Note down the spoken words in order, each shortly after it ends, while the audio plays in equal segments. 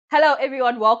Hello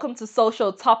everyone, welcome to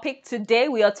Social Topic. Today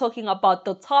we are talking about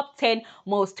the top 10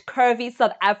 most curvy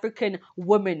South African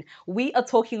women. We are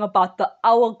talking about the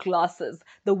hourglasses,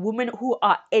 the women who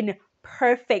are in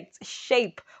perfect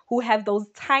shape, who have those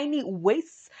tiny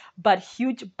waists but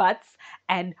huge butts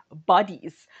and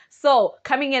bodies. So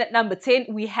coming in at number 10,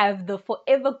 we have the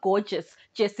forever gorgeous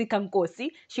Jessica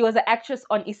Nkosi. She was an actress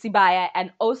on Isibaya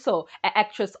and also an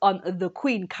actress on The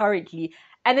Queen currently.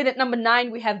 And then at number 9,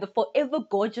 we have the forever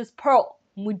gorgeous Pearl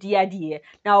Mudiadie.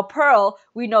 Now, Pearl,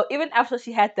 we know even after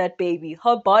she had that baby,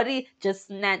 her body just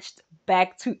snatched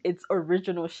back to its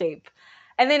original shape.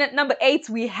 And then at number 8,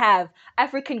 we have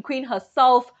African queen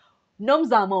herself,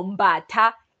 Nomzamo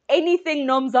Mbatha. Anything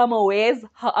Nomzamo wears,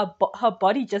 her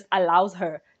body just allows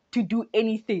her to do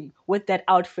anything with that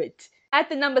outfit. At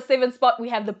the number 7 spot, we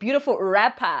have the beautiful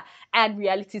rapper and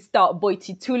reality star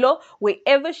Boity Thulo.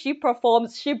 Wherever she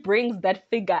performs, she brings that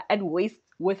figure and waist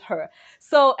with her.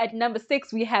 So at number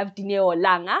 6, we have Dineo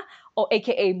Langa, or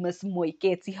aka Miss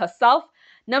Moiketi herself.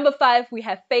 Number 5, we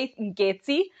have Faith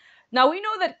Ngeti. Now we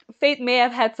know that Faith may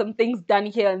have had some things done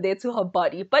here and there to her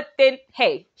body, but then,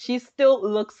 hey, she still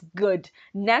looks good.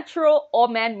 Natural or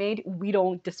man-made, we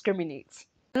don't discriminate.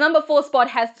 The number 4 spot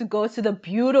has to go to the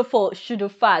beautiful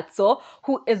Shudufatso,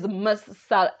 who is Miss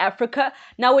South Africa.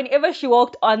 Now, whenever she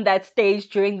walked on that stage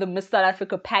during the Miss South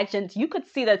Africa pageant, you could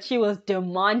see that she was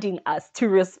demanding us to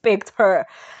respect her.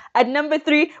 At number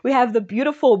 3, we have the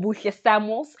beautiful Buhle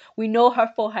Samuels. We know her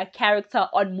for her character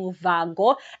on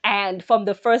Muvango, and from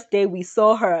the first day we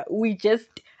saw her,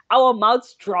 our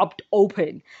mouths dropped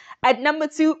open. At number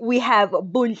 2, we have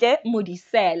Buhle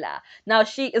Samuels. Now,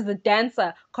 she is a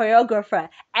dancer, choreographer,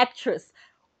 actress.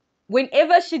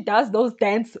 Whenever she does those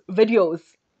dance videos,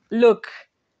 look,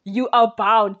 you are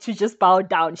bound to just bow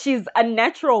down. She's a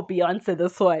natural Beyonce,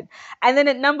 this one. And then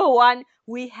at number 1,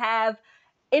 we have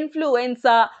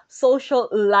influencer,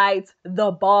 socialite,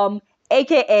 the bomb,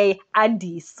 aka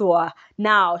Andy Swa.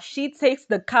 Now, she takes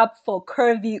the cup for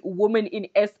curvy woman in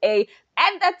SA.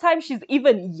 And that time, she's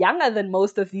even younger than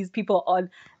most of these people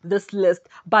on this list.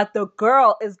 But the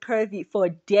girl is curvy for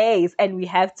days, and we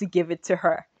have to give it to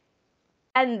her.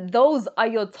 And those are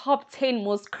your top 10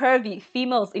 most curvy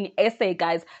females in SA,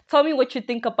 guys. Tell me what you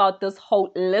think about this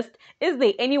whole list. Is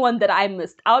there anyone that I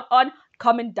missed out on?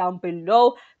 Comment down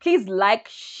below. Please like,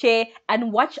 share,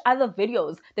 and watch other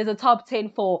videos. There's a top 10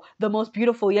 for the most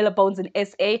beautiful yellow bones in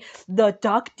SA, the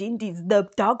dark dindies, the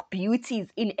dark beauties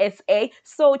in SA.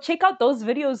 So check out those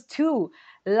videos too.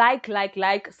 Like,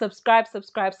 subscribe,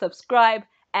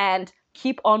 and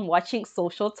keep on watching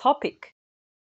Social Topic.